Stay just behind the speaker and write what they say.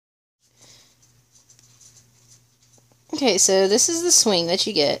Okay, so this is the swing that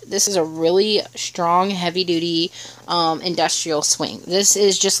you get. This is a really strong, heavy-duty industrial swing. This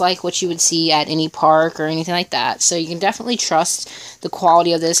is just like what you would see at any park or anything like that. So you can definitely trust the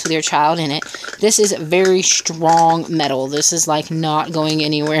quality of this with your child in it. This is very strong metal. This is like not going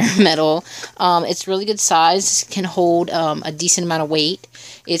anywhere metal. It's really good size. Can hold a decent amount of weight.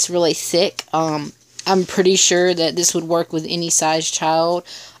 It's really thick. I'm pretty sure that this would work with any size child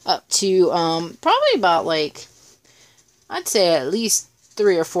up to probably about like, I'd say at least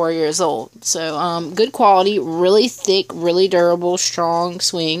 3 or 4 years old. So, good quality, really thick, really durable, strong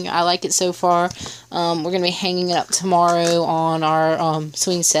swing. I like it so far. We're going to be hanging it up tomorrow on our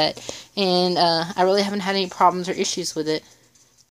swing set. And I really haven't had any problems or issues with it.